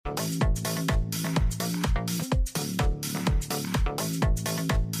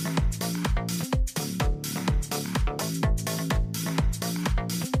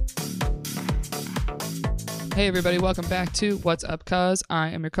Hey everybody, welcome back to What's Up Cuz. I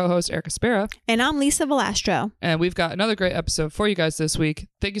am your co-host Erica Spera. And I'm Lisa Velastro. And we've got another great episode for you guys this week.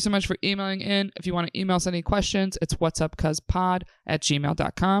 Thank you so much for emailing in. If you want to email us any questions, it's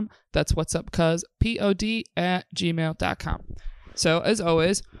whatsupcuzpod@gmail.com. That's whatsupcuzpod@gmail.com. So as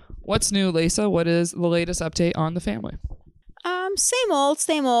always, what's new, Lisa? What is the latest update on the family? Same old,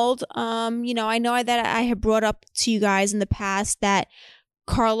 same old. I know that I have brought up to you guys in the past that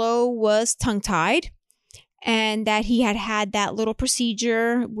Carlo was tongue-tied. And that he had that little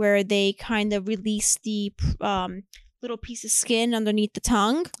procedure where they kind of release the little piece of skin underneath the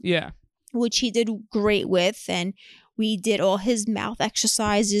tongue. Yeah. Which he did great with. And we did all his mouth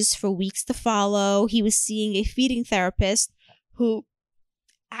exercises for weeks to follow. He was seeing a feeding therapist who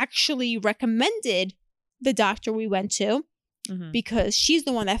actually recommended the doctor we went to because she's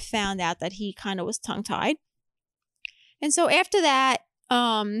the one that found out that he kind of was tongue-tied. And so after that,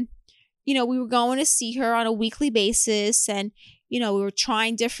 we were going to see her on a weekly basis and, we were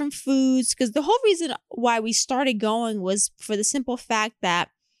trying different foods because the whole reason why we started going was for the simple fact that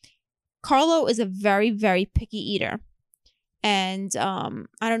Carlo is a very, very picky eater. And I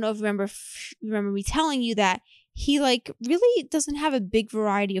don't know if you remember me telling you that he really doesn't have a big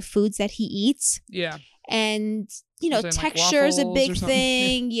variety of foods that he eats. Yeah. And, texture is a big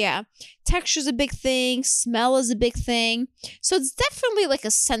thing. Yeah. Texture is a big thing. Smell is a big thing. So it's definitely like a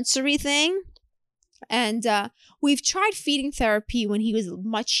sensory thing. And we've tried feeding therapy when he was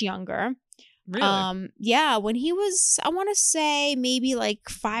much younger. Really? Yeah. When he was, I want to say maybe like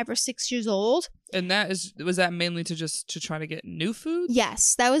 5 or 6 years old. And was that mainly to try to get new food?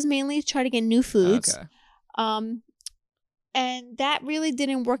 Yes. That was mainly to try to get new foods. Okay. And that really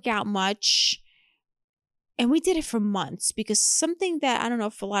didn't work out much. And we did it for months because something that I don't know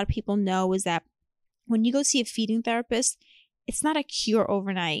if a lot of people know is that when you go see a feeding therapist, it's not a cure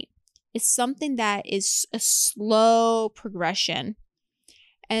overnight. It's something that is a slow progression.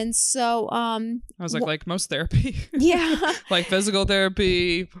 And so I was like most therapy. Yeah. Like physical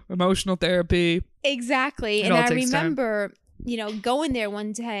therapy, emotional ttherapy. Exactly. And I remember, going there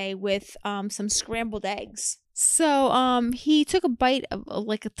one day with some scrambled eggs. So he took a bite of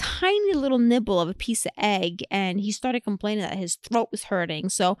like a tiny little nibble of a piece of egg and he started complaining that his throat was hurting.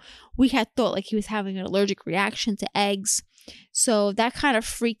 So we had thought like he was having an allergic reaction to eggs. So that kind of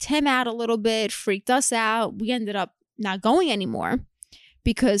freaked him out a little bit, freaked us out. We ended up not going anymore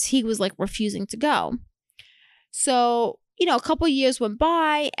because he was like refusing to go. So, a couple of years went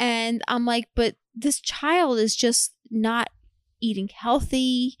by and I'm like, but this child is just not eating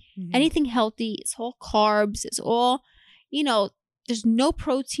healthy, anything healthy. It's all carbs. It's all, there's no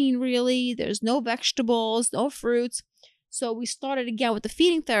protein really. There's no vegetables, no fruits. So we started again with the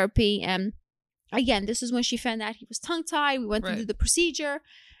feeding therapy. And again, this is when she found out he was tongue-tied. We went to do the procedure.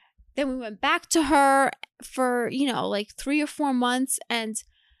 Then we went back to her for, like 3 or 4 months. And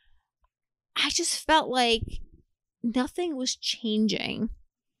I just felt like nothing was changing.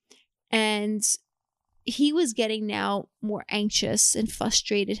 And he was getting now more anxious and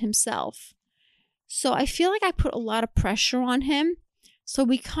frustrated himself. So I feel like I put a lot of pressure on him. So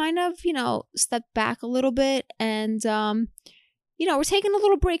we kind of, stepped back a little bit and, we're taking a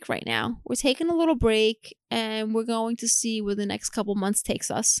little break right now. We're taking a little break and we're going to see where the next couple months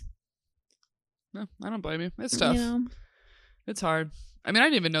takes us. No, I don't blame you. It's tough. It's hard. I mean, I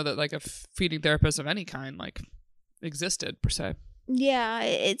didn't even know that like a feeding therapist of any kind like existed per se. Yeah,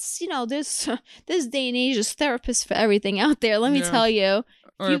 it's, this day and age is therapists for everything out there. Let me tell you.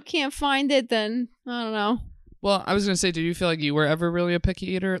 If you can't find it, then I don't know. Well, I was going to say, did you feel like you were ever really a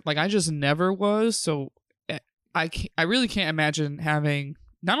picky eater? Like, I just never was. So I really can't imagine having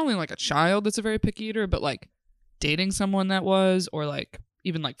not only like a child that's a very picky eater, but like dating someone that was, or like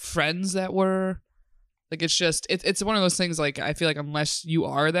even like friends that were. Like, it's just, it's one of those things, like, I feel like unless you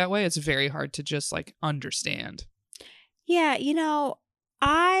are that way, it's very hard to just like understand. Yeah,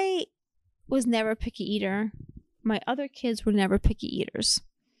 I was never a picky eater. My other kids were never picky eaters.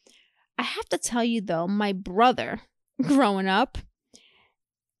 I have to tell you, though, my brother, growing up,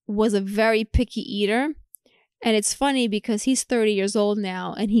 was a very picky eater. And it's funny because he's 30 years old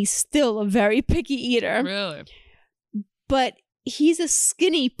now, and he's still a very picky eater. Really? But he's a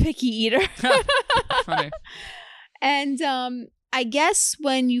skinny picky eater. Funny. And I guess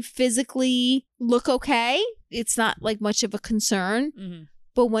when you physically look okay, it's not like much of a concern. Mm-hmm.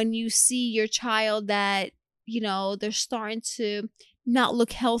 But when you see your child that, they're starting to not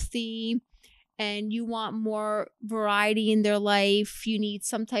look healthy and you want more variety in their life, you need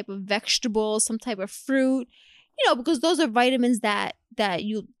some type of vegetable, some type of fruit, because those are vitamins that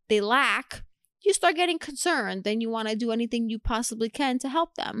they lack. You start getting concerned, then you want to do anything you possibly can to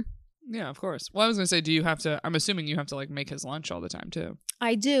help them. Yeah, of course. Well, I was going to say, do you have to, I'm assuming you have to like make his lunch all the time too.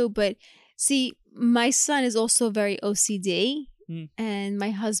 I do, but see, my son is also very OCD, and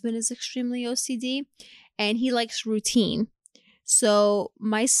my husband is extremely OCD, and he likes routine. So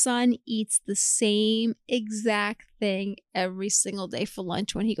my son eats the same exact thing every single day for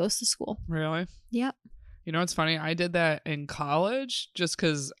lunch when he goes to school. Really? Yep. You know, it's funny. I did that in college just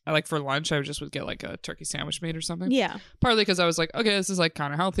because I like for lunch, I just would get like a turkey sandwich made or something. Yeah. Partly because I was like, okay, this is like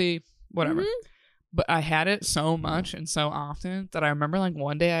kind of healthy, whatever. Mm-hmm. But I had it so much and so often that I remember like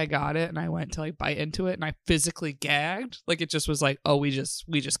one day I got it and I went to like bite into it and I physically gagged. Like it just was like, oh, we just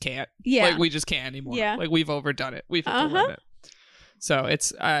can't. Yeah. Like we just can't anymore. Yeah. Like we've overdone it. We've hit the limit. So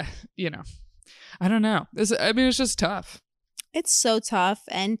it's, you know, I don't know. It's just tough. It's so tough.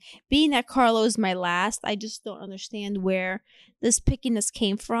 And being that Carlo is my last, I just don't understand where this pickiness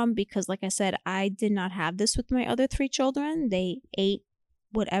came from because, like I said, I did not have this with my other 3 children. They ate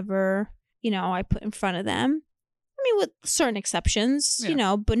whatever, you know, I put in front of them. I mean, with certain exceptions, you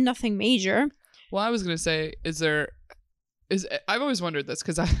know, but nothing major. Well, I was going to say, I've always wondered this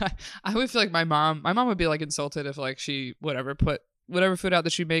because I would feel like my mom would be like insulted if like she put whatever food out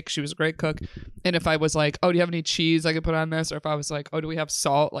that she makes. She was a great cook. And if I was like, oh, do you have any cheese I could put on this? Or if I was like, oh, do we have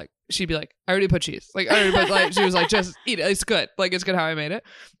salt? Like she'd be like, I already put cheese. Like I already put, like, she was like, just eat it. It's good. Like it's good how I made it.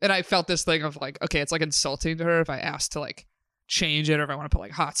 And I felt this thing of like, okay, it's like insulting to her if I asked to like change it or if I want to put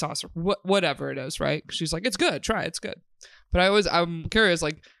like hot sauce or whatever it is, right? She's like, it's good. Try it. It's good. But I'm curious,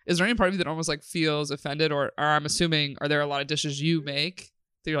 like, is there any part of you that almost like feels offended or I'm assuming, are there a lot of dishes you make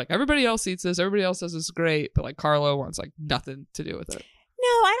that you're like, everybody else eats this, everybody else says this is great, but like Carlo wants like nothing to do with it? No,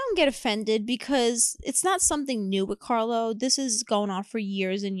 I don't get offended because it's not something new with Carlo. This is going on for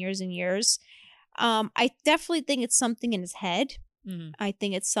years and years and years. I definitely think it's something in his head. Mm-hmm. I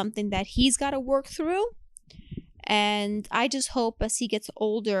think it's something that he's got to work through. And I just hope as he gets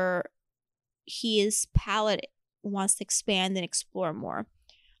older, his palate wants to expand and explore more.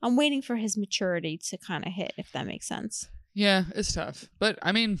 I'm waiting for his maturity to kind of hit, if that makes sense. Yeah, it's tough. But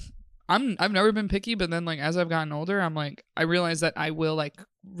I mean, I've never been picky, but then like as I've gotten older, I'm like, I realize that I will like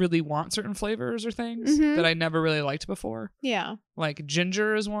really want certain flavors or things that I never really liked before. Yeah. Like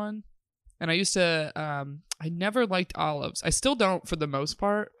ginger is one. And I used to, I never liked olives. I still don't for the most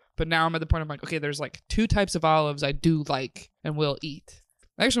part, but now I'm at the point I'm like, okay, there's like 2 types of olives I do like and will eat.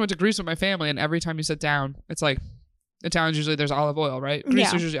 I actually went to Greece with my family, and every time you sit down, it's like, Italians usually there's olive oil, right?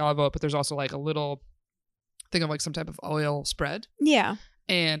 Greece is usually olive oil, but there's also like a little thing of like some type of oil spread. Yeah.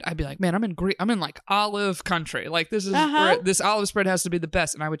 And I'd be like, man, I'm in like olive country. Like this is where this olive spread has to be the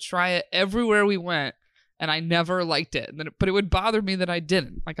best. And I would try it everywhere we went, and I never liked it. But it would bother me that I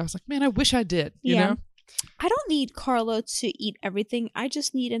didn't. Like I was like, man, I wish I did. You know? I don't need Carlo to eat everything. I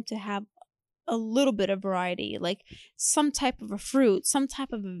just need him to have a little bit of variety, like some type of a fruit, some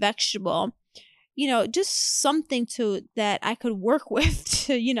type of a vegetable, you know, just something that I could work with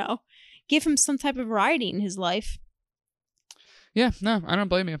to, you know, give him some type of variety in his life. Yeah, no, I don't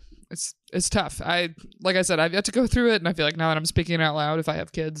blame you. It's tough. Like I said, I've yet to go through it, and I feel like now that I'm speaking it out loud, if I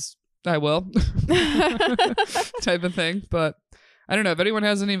have kids, I will. Type of thing. But I don't know. If anyone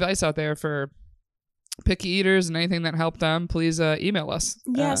has any advice out there for picky eaters and anything that helped them, please email us.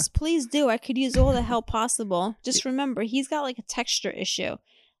 Yes, please do. I could use all the help possible. Just remember, he's got like a texture issue.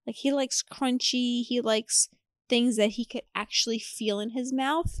 Like he likes crunchy. He likes things that he could actually feel in his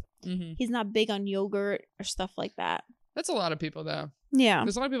mouth. Mm-hmm. He's not big on yogurt or stuff like that. That's a lot of people, though. Yeah.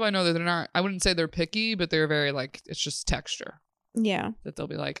 There's a lot of people I know that they're not, I wouldn't say they're picky, but they're very like, it's just texture. Yeah. That they'll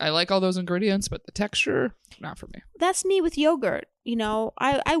be like, I like all those ingredients, but the texture, not for me. That's me with yogurt. You know,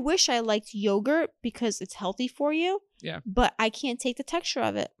 I wish I liked yogurt because it's healthy for you. Yeah. But I can't take the texture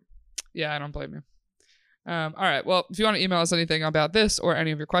of it. Yeah, I don't blame you. All right. Well, if you want to email us anything about this or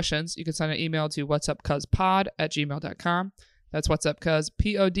any of your questions, you can send an email to whatsupcuzpod@gmail.com. That's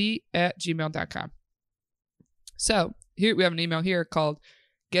whatsupcuzpod@gmail.com. So here we have an email here called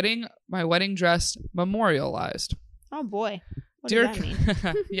 "Getting My Wedding Dress Memorialized." Oh boy, what does that mean?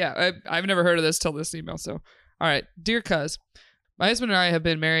 Yeah, I've never heard of this till this email. So, all right, dear Cuz, my husband and I have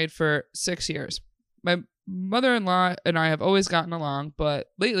been married for 6 years. My mother-in-law and I have always gotten along,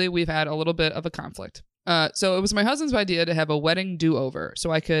 but lately we've had a little bit of a conflict. So it was my husband's idea to have a wedding do-over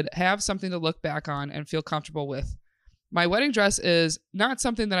so I could have something to look back on and feel comfortable with. My wedding dress is not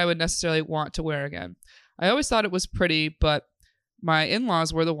something that I would necessarily want to wear again. I always thought it was pretty, but my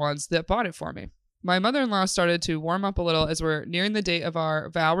in-laws were the ones that bought it for me. My mother-in-law started to warm up a little as we're nearing the date of our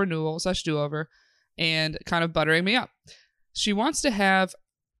vow renewal / do-over and kind of buttering me up. I want to have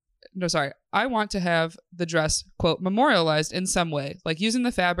the dress, quote, memorialized in some way, like using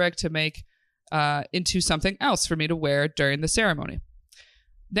the fabric to make into something else for me to wear during the ceremony.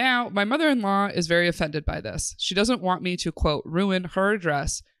 Now, my mother-in-law is very offended by this. She doesn't want me to, quote, ruin her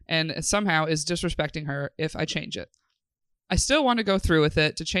dress and somehow is disrespecting her if I change it. I still want to go through with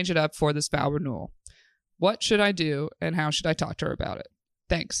it to change it up for this vow renewal. What should I do and how should I talk to her about it?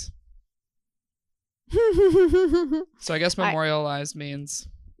 Thanks. So I guess memorialized means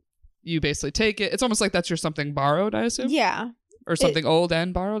you basically take it. It's almost like that's your something borrowed, I assume? Yeah. Or something old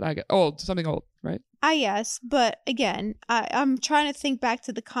and borrowed? I get old, something old, right? Yes, but again, I'm trying to think back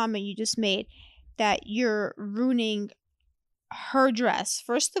to the comment you just made that you're ruining her dress.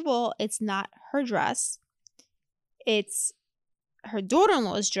 First of all, it's not her dress. It's her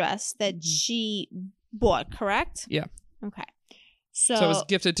daughter-in-law's dress that she bought, correct? Yeah. Okay. So it was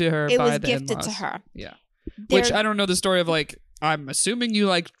gifted to her by the in-laws. It was gifted to her. Yeah. Which I don't know the story of, like, I'm assuming you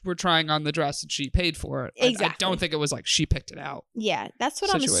like were trying on the dress and she paid for it. Exactly. I don't think it was like she picked it out. Yeah, that's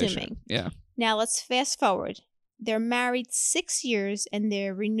what I'm assuming. Yeah. Now let's fast forward. They're married 6 years and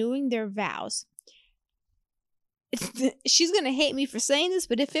they're renewing their vows. She's going to hate me for saying this,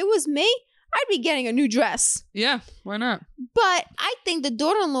 but if it was me, I'd be getting a new dress. Yeah, why not? But I think the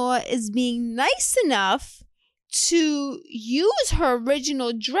daughter-in-law is being nice enough to use her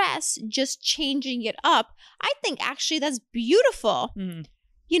original dress, just changing it up. I think actually that's beautiful. Mm-hmm.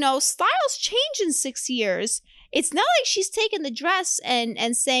 You know, styles change in 6 years. It's not like she's taking the dress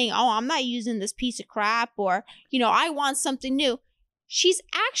and saying, oh, I'm not using this piece of crap, or, you know, I want something new. She's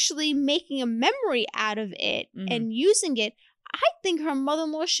actually making a memory out of it and using it. I think her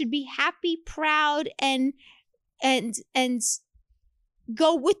mother-in-law should be happy, proud, and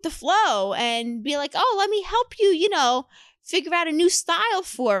go with the flow and be like, oh, let me help you, you know, figure out a new style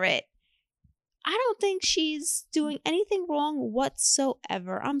for it. I don't think she's doing anything wrong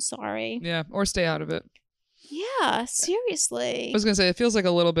whatsoever. I'm sorry. Yeah, or stay out of it. Yeah, seriously. I was going to say, it feels like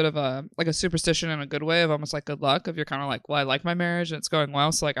a little bit of a superstition in a good way, of almost like good luck, if you're kind of like, well, I like my marriage and it's going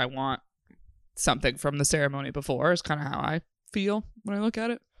well, so like I want something from the ceremony before, is kind of how I feel when I look at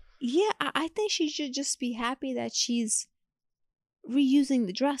it. Yeah, I think she should just be happy that she's reusing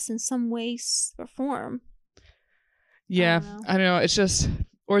the dress in some way or form. Yeah, I don't know. It's just,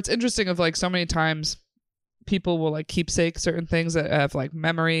 or it's interesting of like so many times people will like keepsake certain things that have like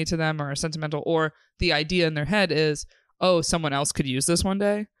memory to them or are sentimental, or the idea in their head is, oh, someone else could use this one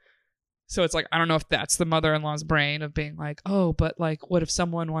day. So it's like, I don't know if that's the mother-in-law's brain of being like, oh, but like, what if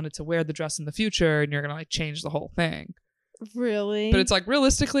someone wanted to wear the dress in the future and you're going to like change the whole thing? Really? But it's like,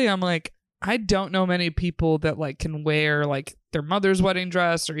 realistically, I'm like, I don't know many people that like can wear like their mother's wedding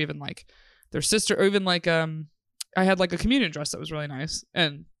dress, or even like their sister, or even like, I had like a communion dress that was really nice.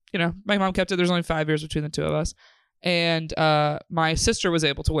 And, you know, my mom kept it. There's only 5 years between the two of us. And my sister was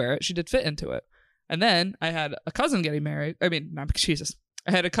able to wear it. She did fit into it. And then I had a cousin getting married. I mean, not Jesus.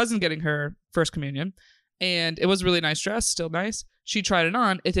 I had a cousin getting her first communion. And it was a really nice dress, still nice. She tried it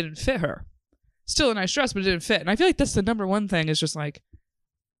on. It didn't fit her. Still a nice dress, but it didn't fit. And I feel like that's the number one thing, is just like,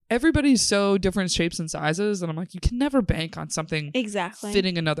 everybody's so different shapes and sizes. And I'm like, you can never bank on something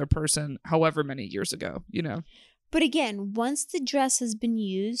fitting another person however many years ago, you know? But again, once the dress has been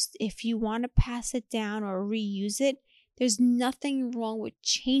used, if you want to pass it down or reuse it, there's nothing wrong with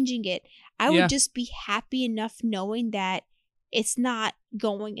changing it. I would just be happy enough knowing that it's not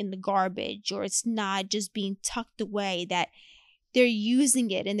going in the garbage, or it's not just being tucked away, that they're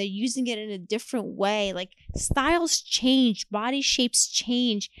using it, and they're using it in a different way. Like, styles change, body shapes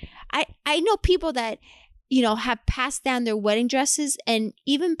change. I know people that, you know, have passed down their wedding dresses, and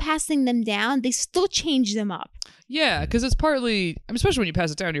even passing them down, they still change them up. Yeah, because it's partly, especially when you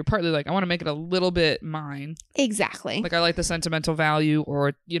pass it down, you're partly like, I want to make it a little bit mine. Exactly. Like, I like the sentimental value,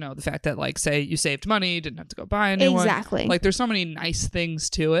 or, you know, the fact that, like, say you saved money, didn't have to go buy a new one. Exactly. Like, there's so many nice things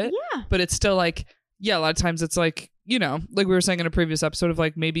to it. Yeah. But it's still like, yeah, a lot of times it's like, you know, like we were saying in a previous episode, of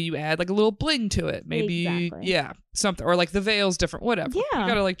like, maybe you add like a little bling to it. Maybe, something. Or like the veil's different, whatever. Yeah. You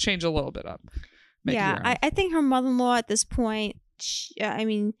gotta like change a little bit up. I think her mother-in-law at this point, I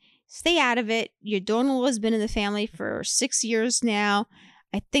mean, stay out of it. Your daughter-in-law has been in the family for 6 years now.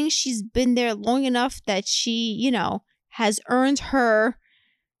 I think she's been there long enough that she, you know, has earned her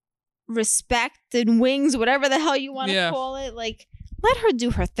respect and wings, whatever the hell you want to call it. Like, let her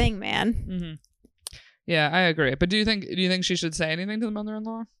do her thing, man. Mm-hmm. Yeah, I agree. But do you think she should say anything to the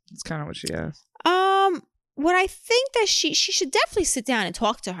mother-in-law? It's kind of what she asked. What I think that she should definitely sit down and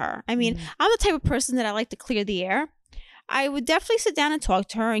talk to her. I mean, I'm the type of person that I like to clear the air. I would definitely sit down and talk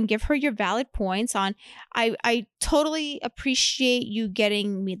to her and give her your valid points on, I totally appreciate you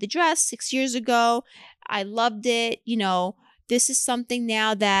getting me the dress 6 years ago. I loved it. You know, this is something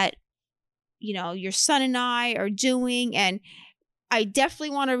now that, you know, your son and I are doing, and I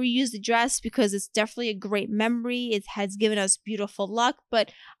definitely want to reuse the dress because it's definitely a great memory. It has given us beautiful luck,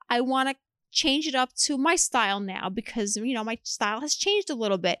 but I want to change it up to my style now because, you know, my style has changed a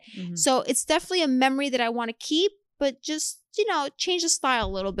little bit. Mm-hmm. So it's definitely a memory that I want to keep, but just, you know, change the style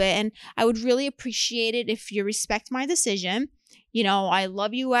a little bit. And I would really appreciate it if you respect my decision. You know, I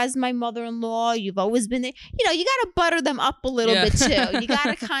love you as my mother-in-law. You've always been there. You know, you got to butter them up a little bit too. You got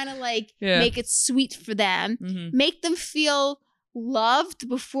to kind of like make it sweet for them. Mm-hmm. Make them feel loved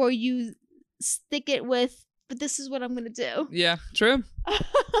before you stick it with, but this is what I'm going to do. Yeah, true.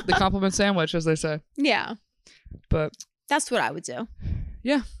 The compliment sandwich, as they say. Yeah. But that's what I would do.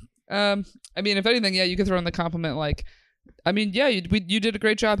 Yeah. I mean, if anything, yeah, you could throw in the compliment like, I mean, yeah, you did a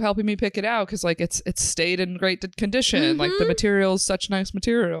great job helping me pick it out because, like, it's stayed in great condition. Mm-hmm. Like, the material's such nice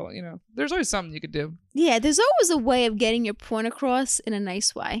material. You know, there's always something you could do. Yeah, there's always a way of getting your point across in a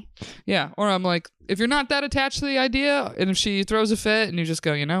nice way. Yeah, or I'm like, if you're not that attached to the idea, and if she throws a fit, and you just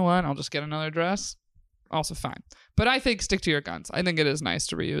go, you know what, I'll just get another dress, also fine. But I think stick to your guns. I think it is nice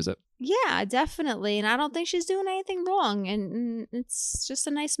to reuse it. Yeah, definitely. And I don't think she's doing anything wrong. And it's just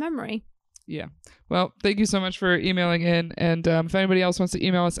a nice memory. Yeah. Well, thank you so much for emailing in. And if anybody else wants to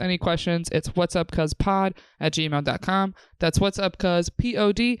email us any questions, it's whatsupcuzpod@gmail.com. That's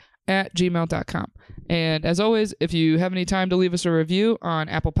whatsupcuzpod@gmail.com. And as always, if you have any time to leave us a review on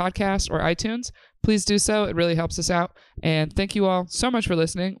Apple Podcasts or iTunes, please do so. It really helps us out. And thank you all so much for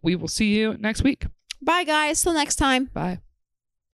listening. We will see you next week. Bye, guys. Till next time. Bye.